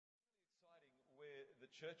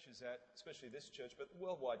churches at, especially this church, but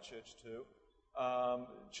worldwide church too,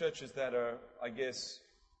 churches that are, I guess,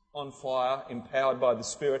 on fire, empowered by the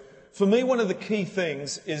Spirit. For me, one of the key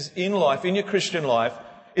things is in life, in your Christian life,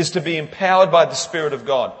 is to be empowered by the Spirit of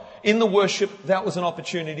God. In the worship, that was an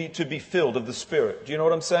opportunity to be filled of the Spirit. Do you know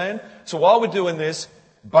what I'm saying? So while we're doing this,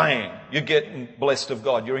 bang, you're getting blessed of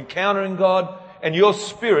God. You're encountering God, and your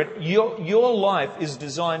spirit, your life is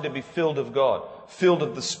designed to be filled of God, filled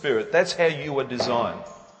of the Spirit. That's how you were designed.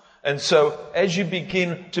 And so as you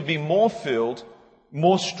begin to be more filled,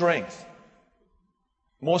 more strength,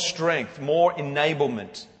 more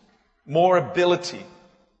enablement, more ability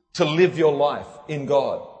to live your life in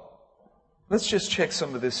God. Let's just check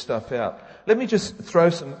some of this stuff out. Let me just throw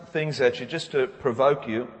some things at you just to provoke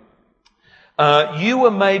you. You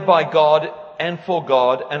were made by God and for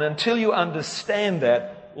God, and until you understand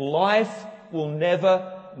that, life will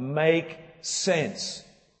never make sense.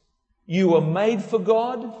 You were made for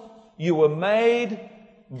God, you were made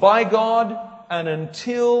by God, and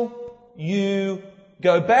until you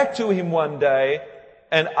go back to Him one day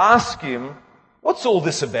and ask Him, what's all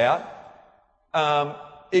this about?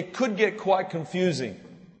 It could get quite confusing,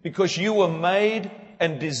 because you were made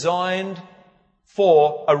and designed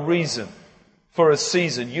for a reason, for a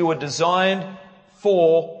season. You were designed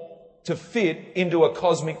to fit into a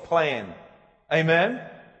cosmic plan. Amen?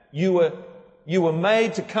 You were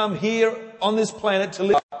made to come here on this planet to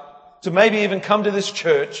live, to maybe even come to this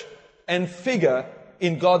church and figure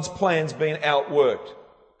in God's plans being outworked.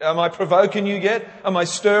 Am I provoking you yet? Am I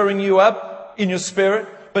stirring you up in your spirit?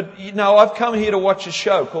 But I've come here to watch a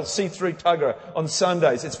show called C3 Tuggerah on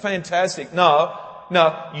Sundays. It's fantastic. No,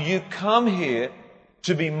 you come here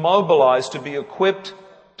to be mobilized, to be equipped,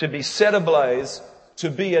 to be set ablaze, to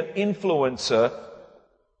be an influencer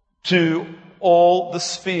to all the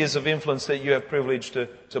spheres of influence that you have privilege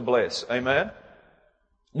to bless. Amen?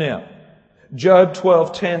 Now, Job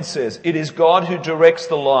 12:10 says, it is God who directs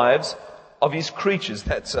the lives of His creatures.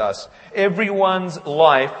 That's us. Everyone's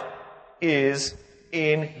life is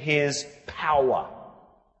in His power.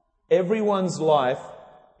 Everyone's life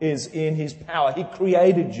is in His power. He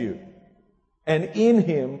created you. And in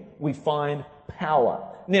Him we find power.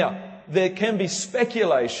 Now, there can be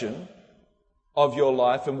speculation of your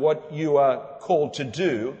life and what you are called to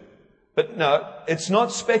do. But no, it's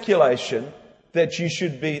not speculation that you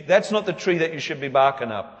should be, that's not the tree that you should be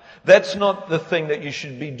barking up. That's not the thing that you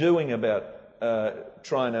should be doing about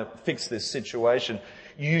trying to fix this situation.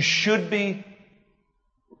 You should be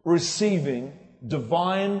receiving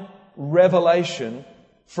divine revelation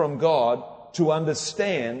from God to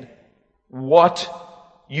understand what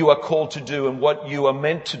you are called to do and what you are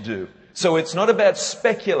meant to do. So it's not about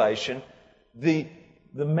speculation. The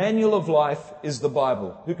manual of life is the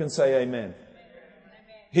Bible. Who can say amen?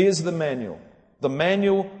 Here's the manual. The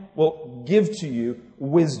manual will give to you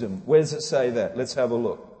wisdom. Where does it say that? Let's have a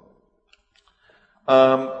look.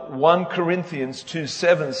 1 Corinthians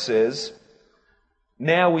 2:7 says,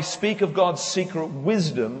 now we speak of God's secret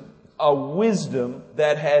wisdom, a wisdom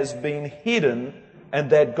that has been hidden and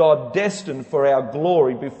that God destined for our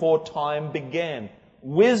glory before time began.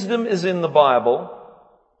 Wisdom is in the Bible,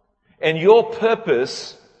 and your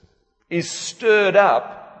purpose is stirred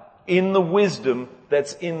up in the wisdom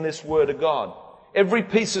that's in this Word of God. Every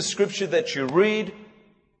piece of Scripture that you read,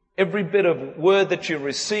 every bit of word that you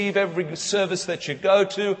receive, every service that you go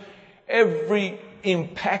to, every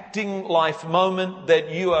impacting life moment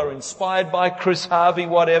that you are inspired by, Chris Harvey,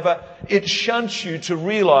 whatever, it shunts you to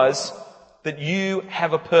realize that you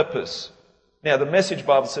have a purpose. Now, the Message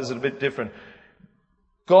Bible says it a bit different.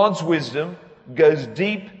 God's wisdom goes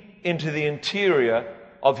deep into the interior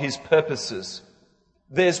of His purposes.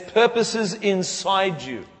 There's purposes inside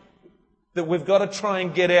you that we've got to try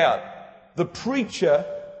and get out. The preacher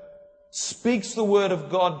speaks the Word of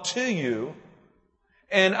God to you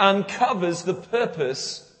and uncovers the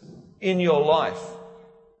purpose in your life.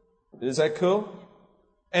 Is that cool?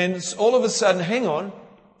 And all of a sudden, hang on,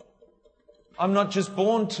 I'm not just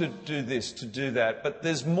born to do this, to do that, but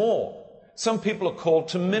there's more. Some people are called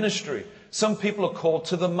to ministry. Some people are called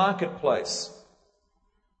to the marketplace.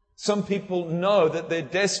 Some people know that they're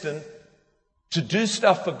destined to do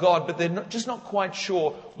stuff for God, but they're just not quite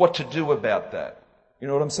sure what to do about that. You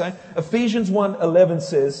know what I'm saying? Ephesians 1:11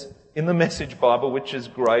 says, in the Message Bible, which is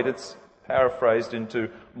great, it's paraphrased into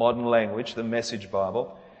modern language, the Message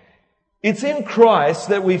Bible, it's in Christ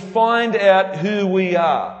that we find out who we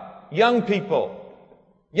are. Young people,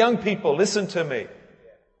 listen to me.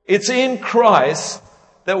 It's in Christ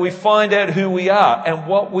that we find out who we are and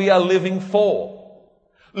what we are living for.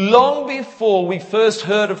 Long before we first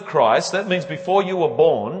heard of Christ, that means before you were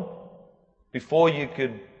born, before you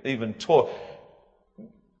could even talk,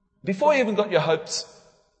 before you even got your hopes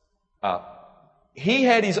up, He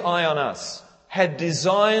had His eye on us, had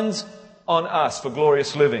designs on us for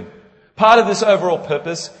glorious living. Part of this overall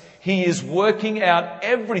purpose, He is working out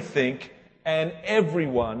everything and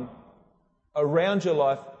everyone around your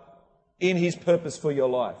life in His purpose for your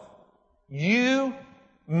life. You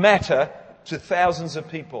matter to thousands of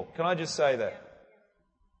people. Can I just say that?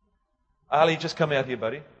 Ali, just come out here,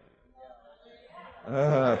 buddy.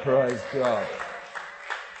 Praise God.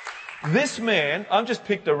 This man, I've just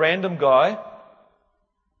picked a random guy,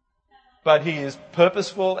 but he is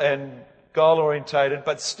purposeful and goal-orientated,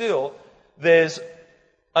 but still, there's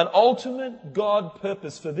an ultimate God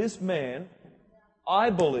purpose for this man, I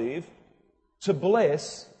believe, to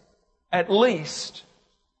bless at least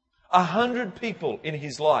 100 people in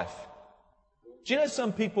his life. Do you know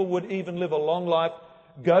some people would even live a long life,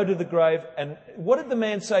 go to the grave, and what did the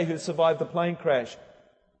man say who survived the plane crash?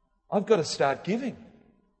 I've got to start giving.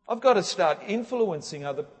 I've got to start influencing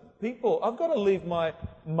other people. I've got to leave my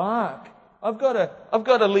mark. I've got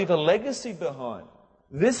to leave a legacy behind.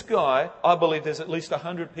 This guy, I believe there's at least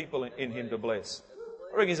 100 people in him to bless.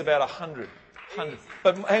 I reckon he's about 100.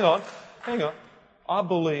 But hang on. I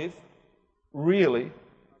believe, really...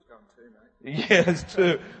 Yeah, it's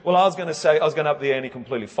two. Well, I was going to up the ante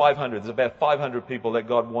completely. 500. There's about 500 people that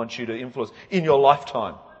God wants you to influence in your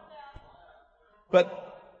lifetime.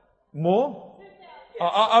 But more?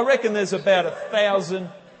 I reckon there's about 1,000.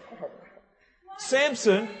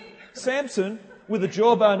 Samson, with the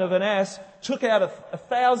jawbone of an ass, took out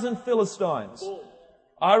 1,000 Philistines.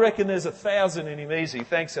 I reckon there's 1,000 in him easy.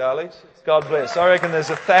 Thanks, Ali. God bless. I reckon there's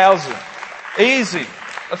 1,000. Easy.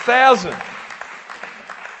 1,000.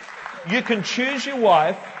 You can choose your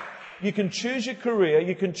wife, you can choose your career,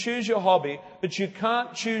 you can choose your hobby, but you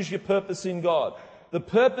can't choose your purpose in God. The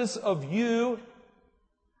purpose of you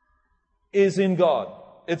is in God.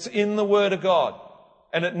 It's in the Word of God.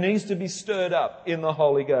 And it needs to be stirred up in the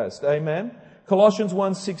Holy Ghost. Amen? Colossians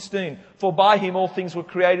 1:16. For by Him all things were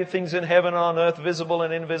created, things in heaven and on earth, visible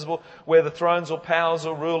and invisible, whether thrones or powers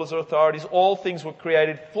or rulers or authorities, all things were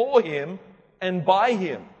created for Him and by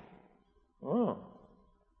Him. Oh.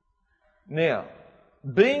 Now,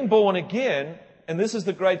 being born again, and this is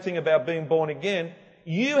the great thing about being born again,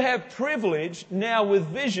 you have privilege now with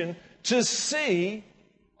vision to see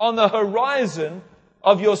on the horizon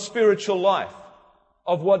of your spiritual life,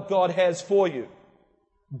 of what God has for you.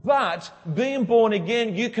 But being born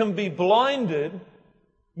again, you can be blinded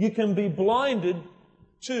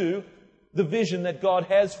to the vision that God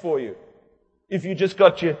has for you. If you just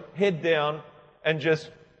got your head down and just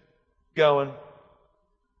going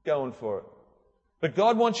for it. But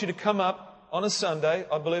God wants you to come up on a Sunday,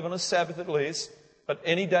 I believe on a Sabbath at least, but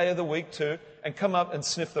any day of the week too, and come up and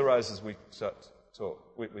sniff the roses, we say.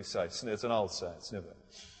 It's an old saying, sniff it.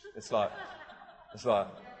 It's like,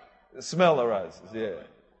 smell the roses, yeah.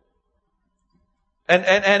 And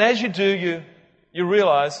as you do, you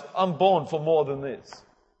realize, I'm born for more than this.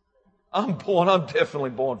 I'm definitely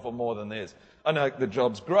born for more than this. I know the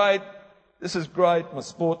job's great. This is great. My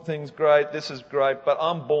sport thing's great. This is great. But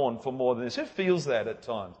I'm born for more than this. Who feels that at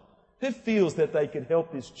times? Who feels that they could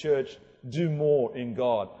help this church do more in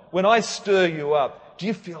God? When I stir you up, do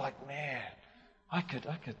you feel like, man, I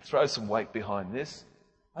could throw some weight behind this.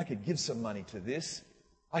 I could give some money to this.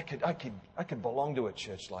 I could belong to a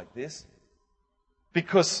church like this.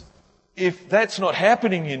 Because if that's not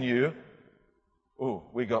happening in you,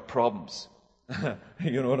 we got problems.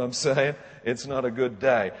 You know what I'm saying? It's not a good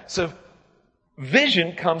day. So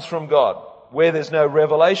vision comes from God. Where there's no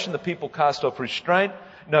revelation, the people cast off restraint,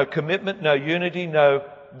 no commitment, no unity, no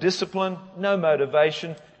discipline, no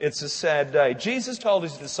motivation. It's a sad day. Jesus told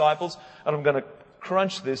His disciples, and I'm going to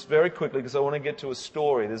crunch this very quickly because I want to get to a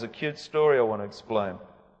story. There's a cute story I want to explain.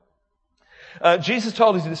 Jesus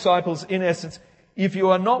told His disciples, in essence, if you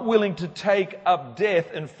are not willing to take up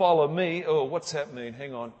death and follow me, what's that mean?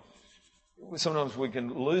 Hang on. Sometimes we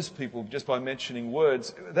can lose people just by mentioning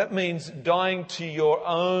words. That means dying to your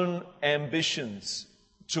own ambitions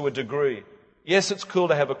to a degree. Yes, it's cool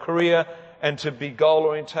to have a career and to be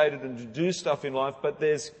goal-orientated and to do stuff in life, but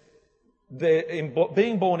in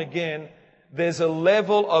being born again, there's a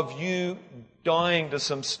level of you dying to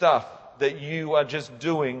some stuff that you are just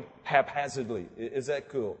doing haphazardly. Is that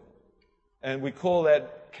cool? And we call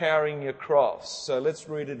that carrying your cross. So let's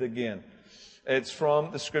read it again. It's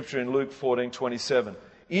from the scripture in Luke 14:27.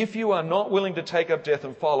 If you are not willing to take up death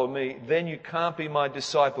and follow me, then you can't be my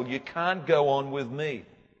disciple. You can't go on with me.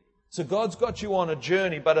 So God's got you on a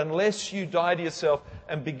journey, but unless you die to yourself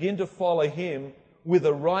and begin to follow Him with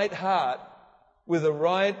a right heart, with a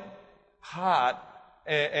right heart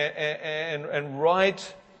and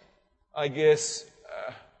right, I guess,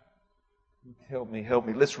 help me.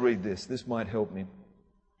 Let's read this. This might help me.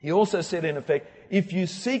 He also said, in effect, if you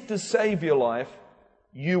seek to save your life,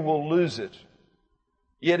 you will lose it.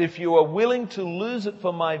 Yet if you are willing to lose it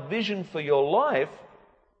for my vision for your life,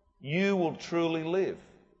 you will truly live.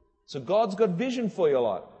 So God's got vision for your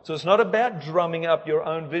life. So it's not about drumming up your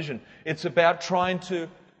own vision. It's about trying to...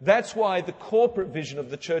 That's why the corporate vision of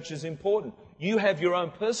the church is important. You have your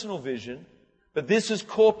own personal vision, but this is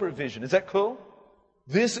corporate vision. Is that cool?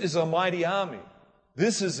 This is a mighty army.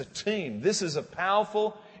 This is a team. This is a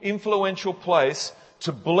powerful, influential place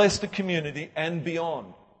to bless the community and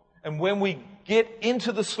beyond. And when we get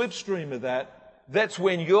into the slipstream of that, that's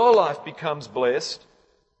when your life becomes blessed.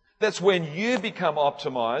 That's when you become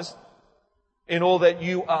optimized in all that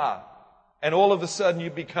you are. And all of a sudden you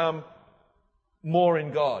become more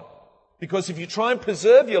in God. Because if you try and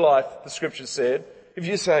preserve your life, the scripture said, if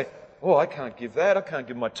you say, oh, I can't give that, I can't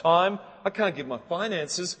give my time, I can't give my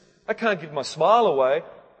finances, I can't give my smile away,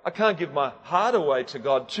 I can't give my heart away to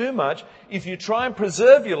God too much. If you try and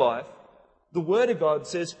preserve your life, the Word of God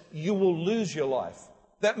says you will lose your life.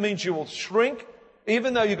 That means you will shrink,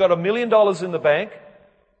 even though you've got $1 million in the bank,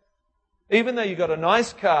 even though you've got a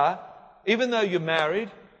nice car, even though you're married,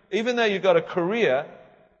 even though you've got a career,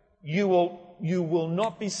 you will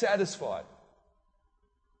not be satisfied.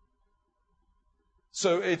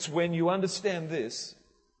 So it's when you understand this,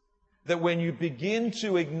 that when you begin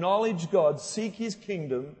to acknowledge God, seek His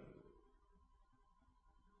kingdom,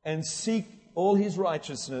 and seek all His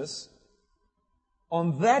righteousness,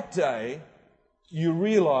 on that day, you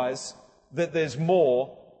realize that there's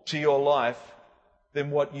more to your life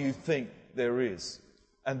than what you think there is.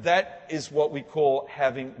 And that is what we call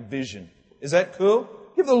having vision. Is that cool?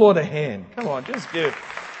 Give the Lord a hand. Come on, just give.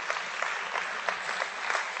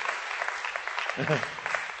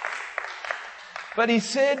 But He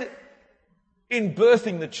said, in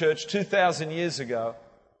birthing the church 2,000 years ago,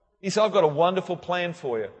 He said, I've got a wonderful plan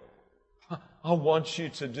for you. I want you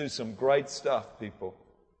to do some great stuff, people.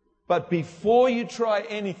 But before you try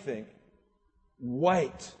anything,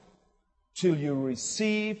 wait till you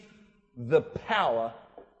receive the power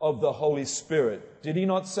of the Holy Spirit. Did He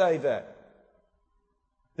not say that?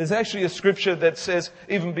 There's actually a scripture that says,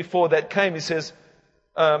 even before that came, He says,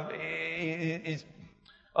 he's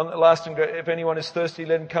on the last and great, if anyone is thirsty,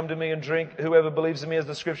 let him come to me and drink. Whoever believes in me, as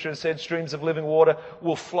the scripture has said, streams of living water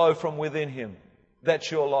will flow from within him.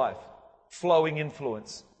 That's your life. Flowing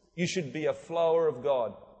influence. You should be a flower of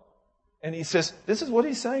God. And He says, this is what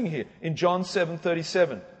He's saying here in John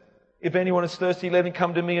 7:37. If anyone is thirsty, let him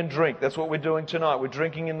come to me and drink. That's what we're doing tonight. We're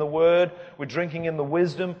drinking in the Word. We're drinking in the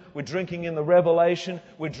wisdom. We're drinking in the revelation.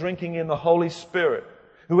 We're drinking in the Holy Spirit.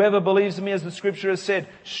 Whoever believes in me, as the scripture has said,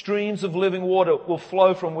 streams of living water will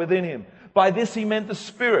flow from within him. By this He meant the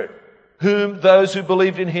Spirit, whom those who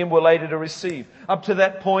believed in Him were later to receive. Up to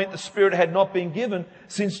that point, the Spirit had not been given,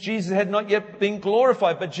 since Jesus had not yet been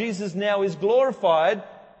glorified. But Jesus now is glorified,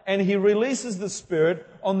 and He releases the Spirit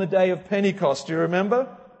on the day of Pentecost. Do you remember?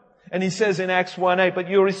 And He says in Acts 1:8, but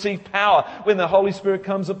you'll receive power when the Holy Spirit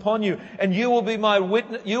comes upon you. And you will be my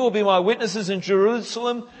witnesses in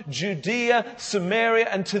Jerusalem, Judea, Samaria,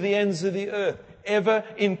 and to the ends of the earth. Ever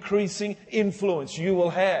increasing influence you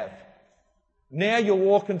will have. Now you're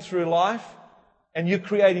walking through life and you're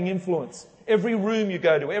creating influence. Every room you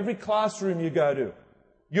go to, every classroom you go to,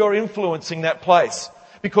 you're influencing that place.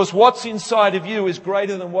 Because what's inside of you is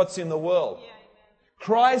greater than what's in the world.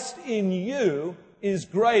 Christ in you is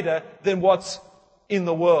greater than what's in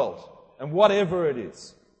the world. And whatever it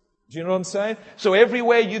is. Do you know what I'm saying? So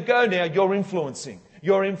everywhere you go now, you're influencing.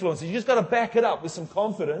 You're influencing. You just got to back it up with some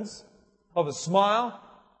confidence, of a smile,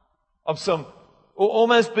 of some, or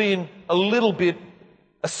almost being a little bit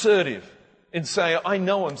assertive in saying, I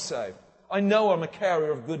know I'm saved. I know I'm a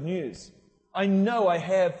carrier of good news. I know I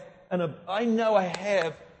have an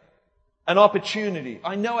opportunity.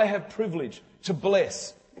 I know I have privilege to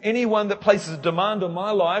bless. Anyone that places a demand on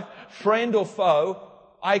my life, friend or foe,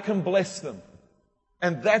 I can bless them.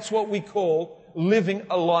 And that's what we call living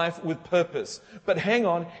a life with purpose. But hang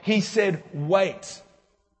on, He said, wait.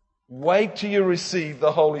 Wait till you receive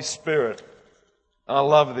the Holy Spirit. I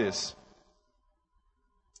love this.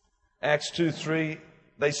 Acts 2:3,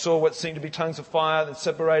 they saw what seemed to be tongues of fire that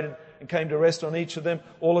separated and came to rest on each of them.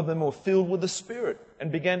 All of them were filled with the Spirit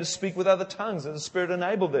and began to speak with other tongues, and the Spirit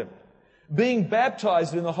enabled them. Being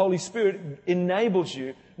baptized in the Holy Spirit enables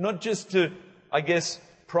you not just to,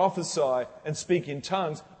 prophesy and speak in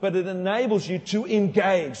tongues, but it enables you to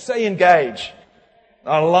engage. Say engage.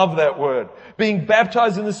 I love that word. Being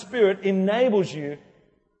baptized in the Spirit enables you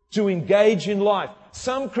to engage in life.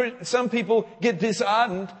 Some people get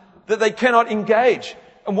disheartened that they cannot engage.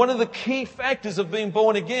 And one of the key factors of being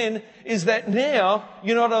born again is that now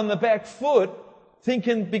you're not on the back foot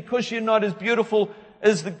thinking because you're not as beautiful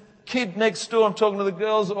as the kid next door, I'm talking to the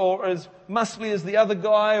girls, or as muscly as the other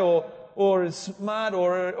guy, or as smart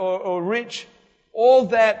or rich. All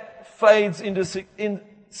that fades into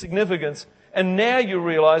insignificance. And now you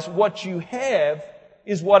realize what you have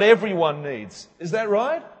is what everyone needs. Is that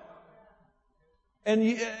right? And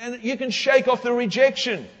you can shake off the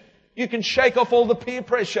rejection. You can shake off all the peer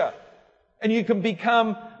pressure. And you can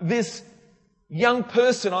become this young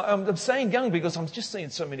person. I'm saying young because I'm just seeing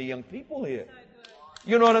so many young people here.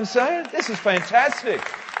 You know what I'm saying? This is fantastic.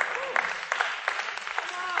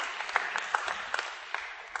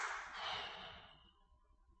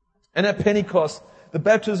 And at Pentecost, the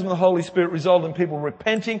baptism of the Holy Spirit resulted in people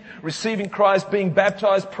repenting, receiving Christ, being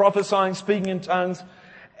baptized, prophesying, speaking in tongues,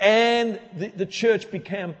 and the church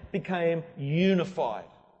became unified.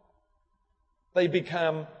 They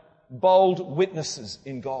become bold witnesses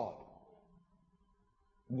in God.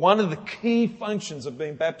 One of the key functions of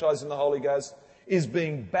being baptized in the Holy Ghost is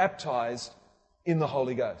being baptized in the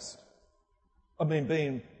Holy Ghost. I mean,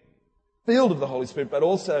 being filled of the Holy Spirit, but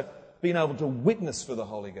also being able to witness for the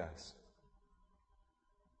Holy Ghost.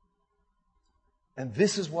 And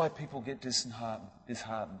this is why people get disheartened,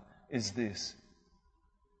 is this,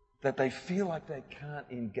 that they feel like they can't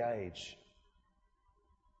engage.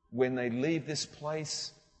 When they leave this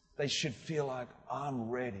place, they should feel like, I'm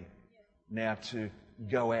ready now to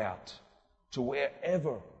go out to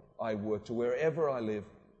wherever I work, to wherever I live,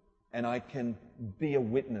 and I can be a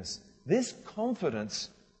witness. This confidence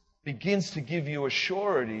begins to give you a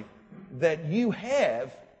surety that you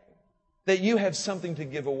have something to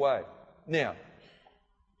give away. Now,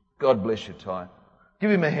 God bless you, Ty.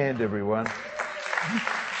 Give him a hand, everyone.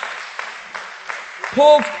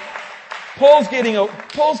 Paul's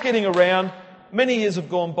getting around. Many years have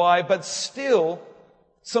gone by, but still,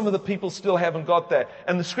 some of the people still haven't got that.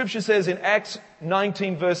 And the scripture says in Acts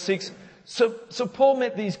 19 verse 6, so Paul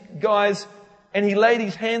met these guys and he laid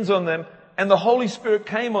his hands on them and the Holy Spirit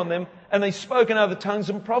came on them and they spoke in other tongues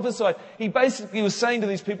and prophesied. He basically was saying to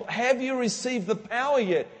these people, have you received the power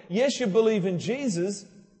yet? Yes, you believe in Jesus,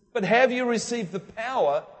 but have you received the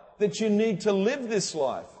power that you need to live this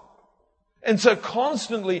life? And so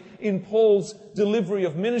constantly in Paul's delivery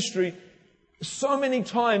of ministry, so many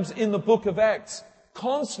times in the book of Acts,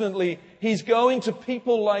 constantly he's going to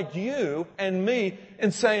people like you and me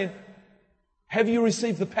and saying, have you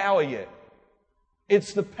received the power yet?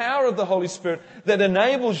 It's the power of the Holy Spirit that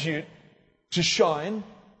enables you to shine,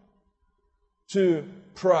 to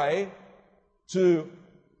pray, to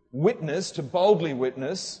witness, to boldly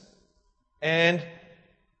witness, and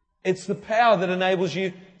it's the power that enables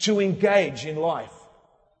you to engage in life.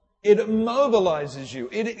 It mobilizes you.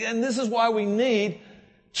 And this is why we need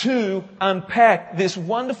to unpack this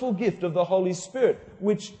wonderful gift of the Holy Spirit,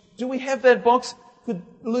 which, do we have that box?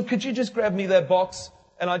 Luke, could you just grab me that box?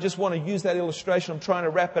 And I just want to use that illustration. I'm trying to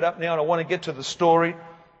wrap it up now and I want to get to the story.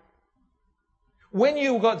 When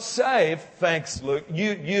you got saved, thanks Luke,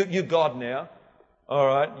 you're God now.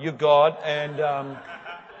 Alright, you're God, and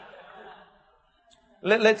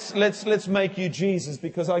let's make you Jesus,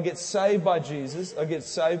 because I get saved by Jesus, I get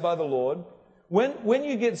saved by the Lord. When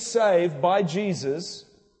you get saved by Jesus,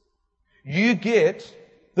 you get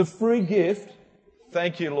the free gift.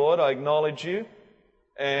 Thank you, Lord, I acknowledge you,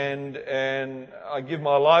 and I give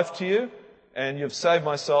my life to you, and you've saved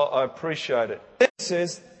my soul. I appreciate it. Then he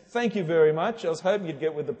says, thank you very much. I was hoping you'd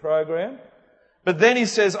get with the program. But then he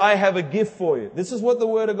says, I have a gift for you. This is what the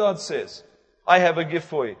Word of God says. I have a gift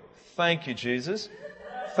for you. Thank you, Jesus.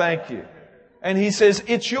 Thank you. And he says,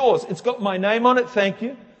 it's yours. It's got my name on it. Thank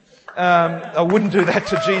you. I wouldn't do that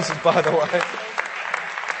to Jesus, by the way.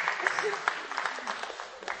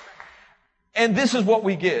 And this is what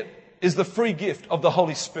we get, is the free gift of the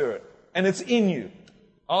Holy Spirit. And it's in you.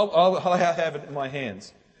 I'll have it in my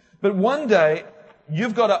hands. But one day,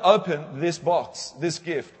 you've got to open this box, this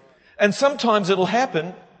gift. And sometimes it'll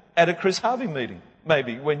happen at a Chris Harvey meeting,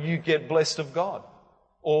 maybe, when you get blessed of God.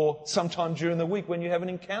 Or sometime during the week when you have an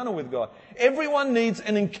encounter with God. Everyone needs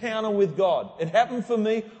an encounter with God. It happened for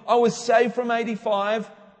me. I was saved from 85,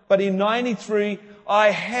 but in 93, I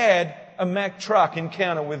had a Mack truck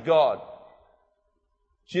encounter with God.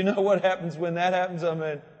 Do you know what happens when that happens? I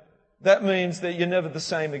mean, that means that you're never the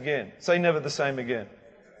same again. Say never the same again.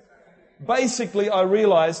 Basically, I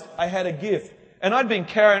realized I had a gift, and I'd been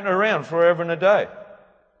carrying it around forever and a day.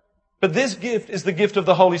 But this gift is the gift of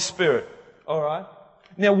the Holy Spirit. All right?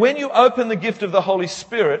 Now, when you open the gift of the Holy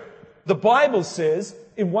Spirit, The Bible says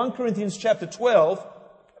in 1 Corinthians chapter 12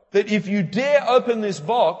 that if you dare open this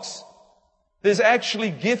box, there's actually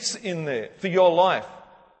gifts in there for your life.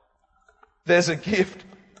 There's a gift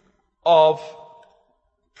of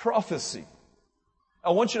prophecy.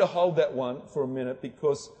 I want you to hold that one for a minute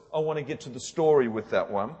because I want to get to the story with that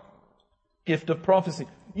one. Gift of prophecy.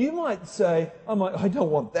 You might say, I don't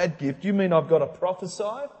want that gift. You mean I've got to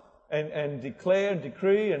prophesy and declare and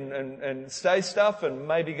decree and say stuff and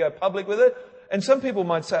maybe go public with it? And some people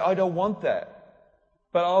might say, I don't want that.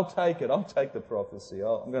 But I'll take it. I'll take the prophecy.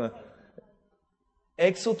 I'm going to...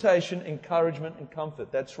 Exaltation, encouragement and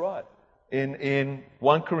comfort. That's right. In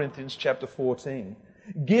 1 Corinthians chapter 14.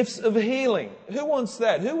 Gifts of healing. Who wants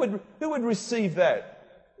that? Who would receive that?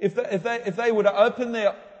 If they were to open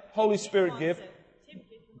their Holy Spirit gift.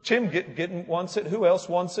 Tim wants it. Who else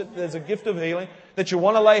wants it? There's a gift of healing that you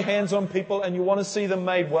want to lay hands on people and you want to see them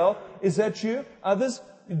made well. Is that you? Others?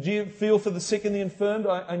 Do you feel for the sick and the infirmed?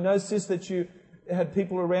 I know, sis, that you had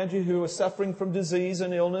people around you who were suffering from disease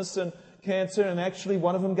and illness and cancer, and actually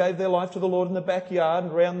one of them gave their life to the Lord in the backyard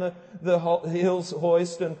and around the hills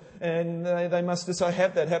hoist, and they must have... I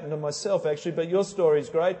had that happen to myself actually, but your story is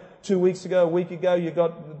great. 2 weeks ago, a week ago, you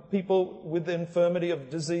got people with the infirmity of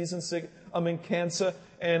disease and cancer,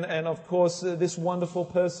 and of course this wonderful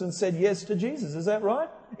person said yes to Jesus. Is that right?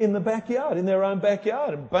 In the backyard, in their own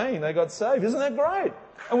backyard, and bang, they got saved. Isn't that great?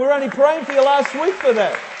 And we're only praying for you last week for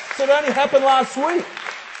that. So it only happened last week.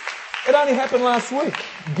 It only happened last week.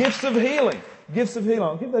 Gifts of healing. Gifts of healing.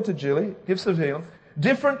 I'll give that to Julie. Gifts of healing.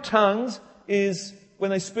 Different tongues is when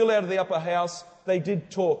they spill out of the upper house, they did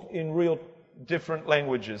talk in real different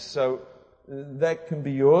languages. So that can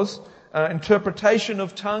be yours. Interpretation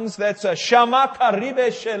of tongues, that's a shama karibe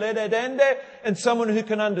sheledende, and someone who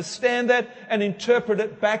can understand that and interpret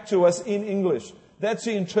it back to us in English. That's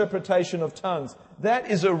the interpretation of tongues. That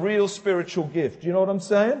is a real spiritual gift. Do you know what I'm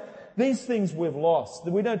saying? These things we've lost.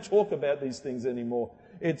 We don't talk about these things anymore.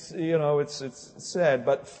 It's sad.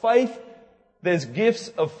 But faith, there's gifts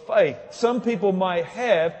of faith. Some people might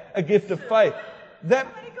have a gift of faith.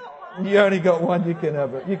 You only got one. You can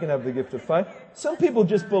have it. You can have the gift of faith. Some people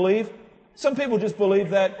just believe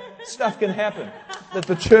that stuff can happen, that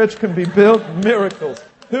the church can be built, miracles.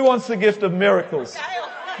 Who wants the gift of miracles?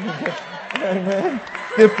 Amen.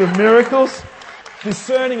 Gift of miracles,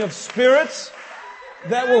 discerning of spirits.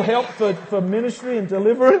 That will help for ministry and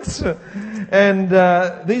deliverance. And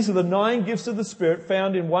these are the 9 gifts of the Spirit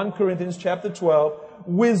found in 1 Corinthians chapter 12.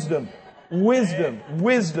 Wisdom. Wisdom.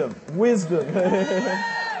 Wisdom. Wisdom.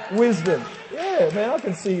 Wisdom. Yeah, man, I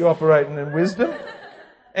can see you operating in wisdom.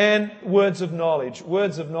 And words of knowledge.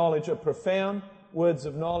 Words of knowledge are profound. Words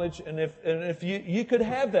of knowledge. And if you could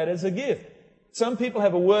have that as a gift. Some people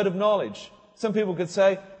have a word of knowledge. Some people could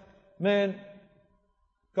say, man,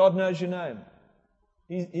 God knows your name.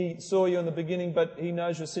 He saw you in the beginning, but He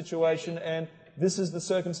knows your situation, and this is the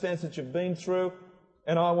circumstance that you've been through,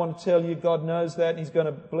 and I want to tell you God knows that, and He's going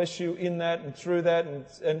to bless you in that and through that,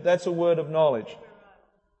 and that's a word of knowledge.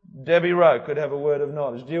 Debbie Rowe could have a word of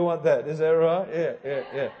knowledge. Do you want that? Is that right?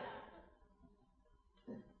 Yeah.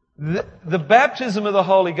 The baptism of the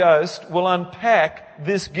Holy Ghost will unpack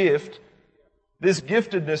this gift, this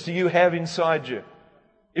giftedness that you have inside you.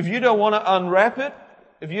 If you don't want to unwrap it,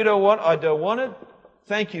 I don't want it,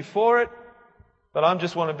 thank you for it, but I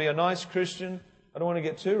just want to be a nice Christian. I don't want to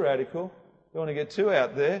get too radical. I don't want to get too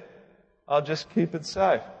out there. I'll just keep it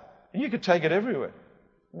safe. And you could take it everywhere.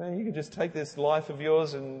 You could just take this life of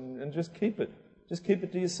yours and just keep it. Just keep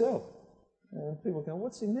it to yourself. And people go,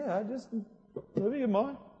 what's in there? Whatever you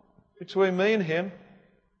mind. Between me and him,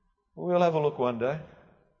 we'll have a look one day.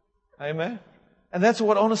 Amen? And that's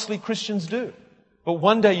what honestly Christians do. But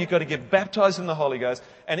one day you've got to get baptized in the Holy Ghost.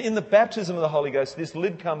 And in the baptism of the Holy Ghost, this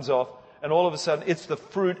lid comes off. And all of a sudden, it's the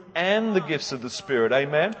fruit and the gifts of the Spirit.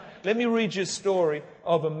 Amen? Let me read you a story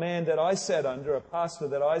of a man that I sat under, a pastor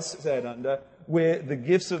that I sat under, where the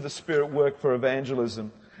gifts of the Spirit work for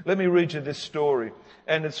evangelism. Let me read you this story.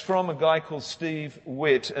 And it's from a guy called Steve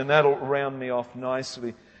Witt, and that'll round me off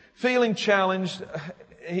nicely. Feeling challenged,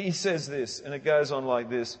 he says this, and it goes on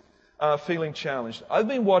like this. Feeling challenged. I've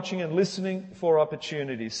been watching and listening for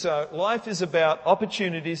opportunities. So life is about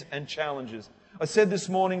opportunities and challenges. I said this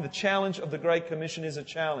morning, the challenge of the Great Commission is a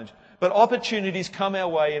challenge. But opportunities come our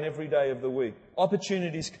way in every day of the week.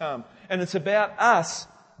 Opportunities come. And it's about us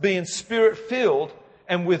being Spirit-filled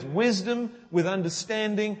and with wisdom, with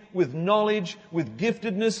understanding, with knowledge, with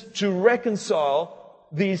giftedness to reconcile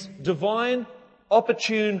these divine,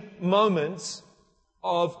 opportune moments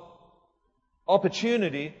of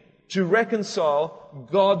opportunity to reconcile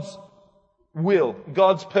God's will,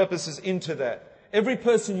 God's purposes into that. Every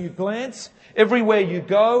person you glance, everywhere you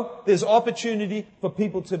go, there's opportunity for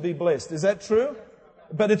people to be blessed. Is that true?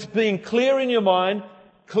 But it's being clear in your mind,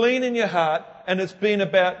 clean in your heart, and it's been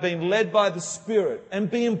about being led by the Spirit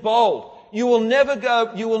and being bold. You will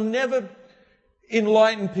never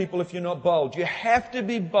enlighten people if you're not bold. You have to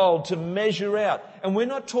be bold to measure out. And we're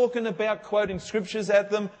not talking about quoting scriptures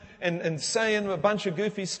at them and saying a bunch of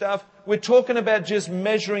goofy stuff. We're talking about just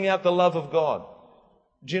measuring out the love of God.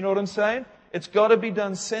 Do you know what I'm saying? It's got to be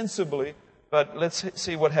done sensibly, but let's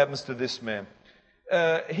see what happens to this man.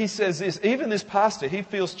 He says this, even this pastor, he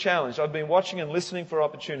feels challenged. I've been watching and listening for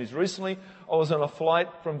opportunities. Recently, I was on a flight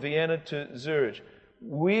from Vienna to Zurich.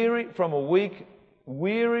 Weary from a week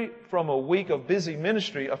of busy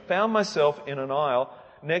ministry, I found myself in an aisle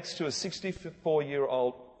next to a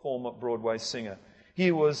 64-year-old former Broadway singer.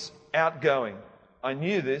 He was outgoing. I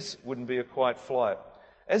knew this wouldn't be a quiet flight.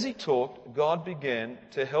 As he talked, God began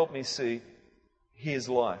to help me see his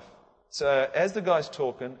life. So as the guy's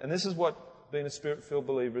talking, and this is what being a Spirit-filled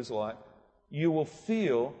believer is like, you will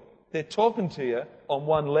feel they're talking to you on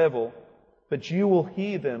one level, but you will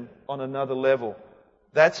hear them on another level.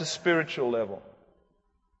 That's a spiritual level.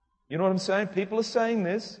 You know what I'm saying? People are saying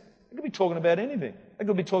this. They could be talking about anything. They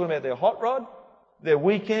could be talking about their hot rod, their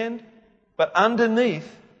weekend, but underneath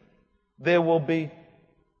there will be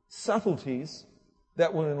subtleties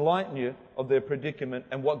that will enlighten you of their predicament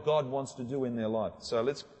and what God wants to do in their life. So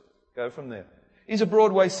let's go from there. He's a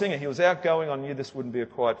Broadway singer. He was outgoing. I knew this wouldn't be a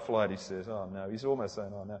quiet flight, he says. Oh, no. He's almost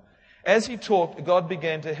saying, oh, no. As he talked, God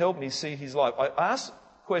began to help me see his life. I asked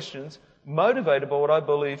questions motivated by what I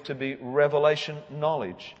believe to be revelation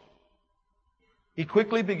knowledge. He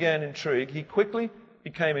quickly became intrigued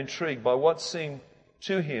by what seemed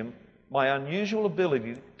to him my unusual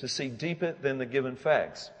ability to see deeper than the given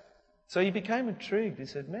facts. So he became intrigued. He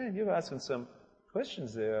said, man, you're asking some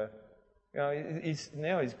questions there. Now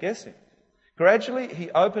he's guessing. Gradually,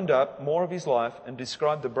 he opened up more of his life and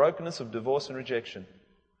described the brokenness of divorce and rejection.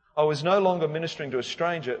 I was no longer ministering to a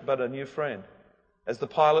stranger, but a new friend. As the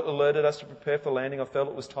pilot alerted us to prepare for landing, I felt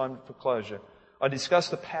it was time for closure. I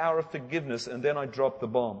discussed the power of forgiveness, and then I dropped the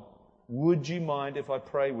bomb. Would you mind if I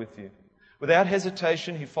pray with you? Without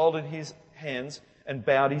hesitation, he folded his hands and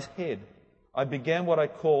bowed his head. I began what I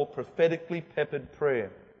call prophetically peppered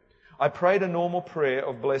prayer. I prayed a normal prayer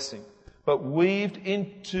of blessing, but weaved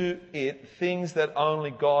into it things that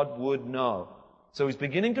only God would know. So he's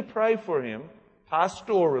beginning to pray for him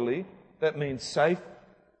pastorally. That means safe,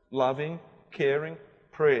 loving, caring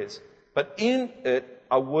prayers. But in it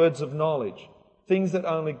are words of knowledge, things that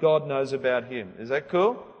only God knows about him. Is that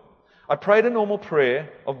cool? I prayed a normal prayer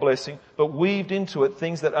of blessing, but weaved into it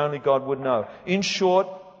things that only God would know. In short,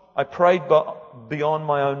 I prayed beyond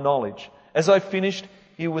my own knowledge. As I finished,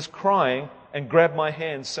 he was crying and grabbed my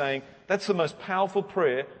hand saying, that's the most powerful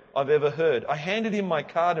prayer I've ever heard. I handed him my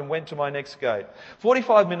card and went to my next gate.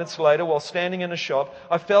 45 minutes later, while standing in a shop,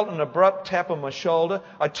 I felt an abrupt tap on my shoulder.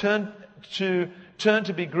 I turned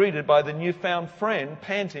to be greeted by the newfound friend,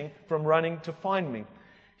 panting from running to find me.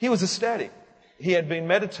 He was ecstatic. He had been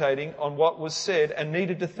meditating on what was said and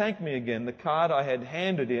needed to thank me again. The card I had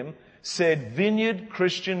handed him said Vineyard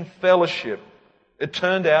Christian Fellowship. It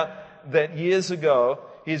turned out that years ago,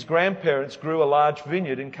 his grandparents grew a large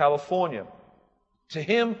vineyard in California. To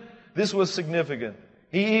him, this was significant.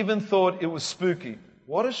 He even thought it was spooky.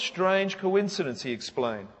 What a strange coincidence, he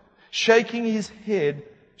explained. Shaking his hand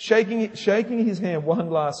one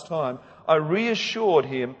last time, I reassured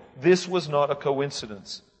him this was not a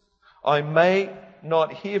coincidence. I may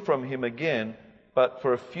not hear from him again, but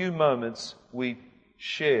for a few moments we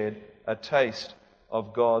shared a taste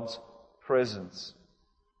of God's presence.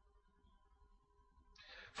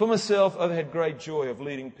 For myself, I've had great joy of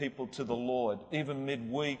leading people to the Lord. Even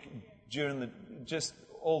midweek, just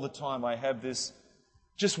all the time, I have this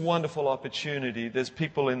just wonderful opportunity. There's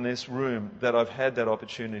people in this room that I've had that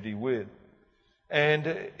opportunity with. And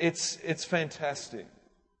it's fantastic.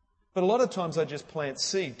 But a lot of times I just plant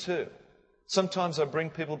seed too. Sometimes I bring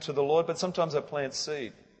people to the Lord, but sometimes I plant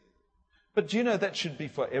seed. But do you know that should be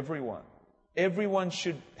for everyone? Everyone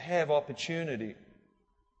should have opportunity.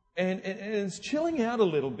 And it's chilling out a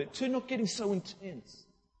little bit too, not getting so intense.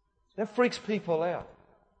 That freaks people out.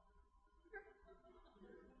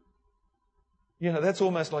 You know, that's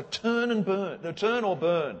almost like turn or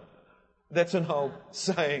burn. That's an old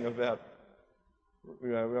saying about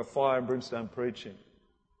fire and brimstone preaching.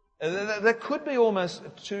 And that could be almost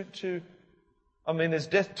too. I mean, there's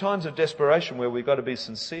times of desperation where we've got to be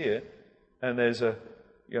sincere, and there's a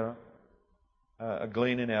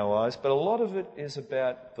gleam in our eyes. But a lot of it is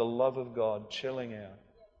about the love of God chilling out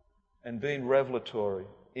and being revelatory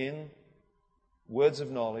in words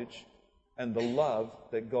of knowledge, and the love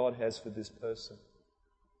that God has for this person.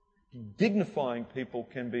 Dignifying people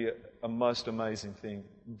can be a most amazing thing.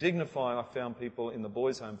 Dignifying, I found people in the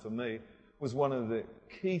boys' home for me, was one of the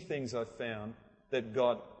key things I found that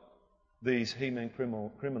got these He-Man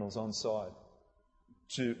criminals on side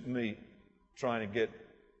to me trying to get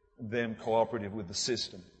them cooperative with the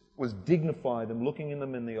system. Was dignify them, looking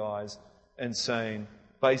them in the eyes and saying,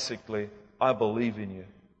 basically, I believe in you.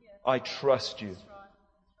 I trust you.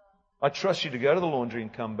 I trust you to go to the laundry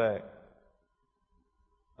and come back.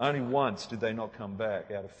 Only once did they not come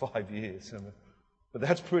back out of 5 years. But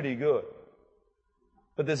that's pretty good.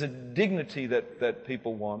 But there's a dignity that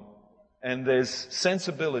people want, and there's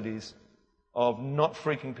sensibilities of not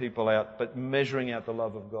freaking people out, but measuring out the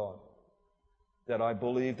love of God, that I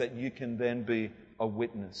believe that you can then be a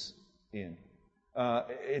witness in.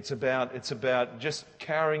 It's about just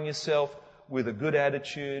carrying yourself with a good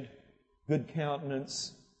attitude, good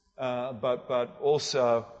countenance, but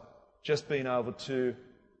also just being able to,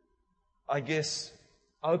 I guess,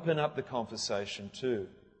 open up the conversation too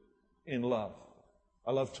in love.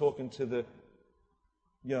 I love talking to the,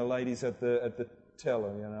 ladies at the teller,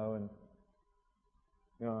 and,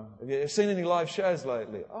 have you seen any live shows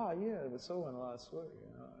lately? Oh, yeah, we saw one last week.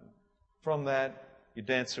 From that, you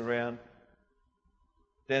dance around,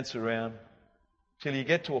 till you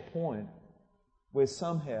get to a point where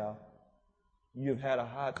somehow you've had a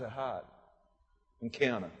heart-to-heart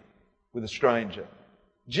encounter with a stranger.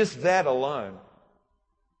 Just that alone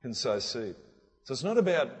can sow seed. So it's not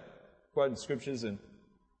about quoting scriptures, and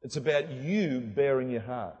it's about you bearing your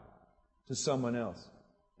heart to someone else.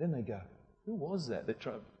 Then they go, who was that? They're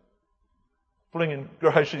flinging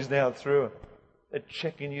groceries now through it. They're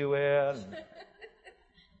checking you out.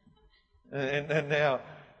 And now,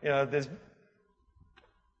 there's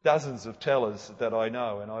dozens of tellers that I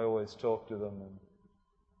know, and I always talk to them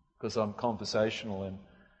because I'm conversational,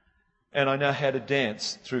 and I know how to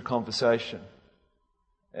dance through conversation.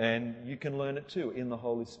 And you can learn it too in the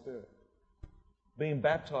Holy Spirit. Being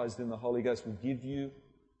baptized in the Holy Ghost will give you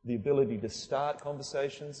the ability to start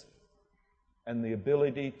conversations and the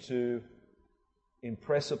ability to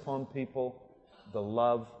impress upon people the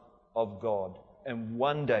love of God. And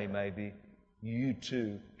one day, maybe, you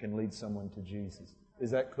too can lead someone to Jesus.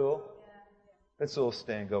 Is that cool? Let's all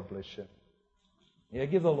stand. God bless you. Yeah,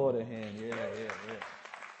 give the Lord a hand. Yeah.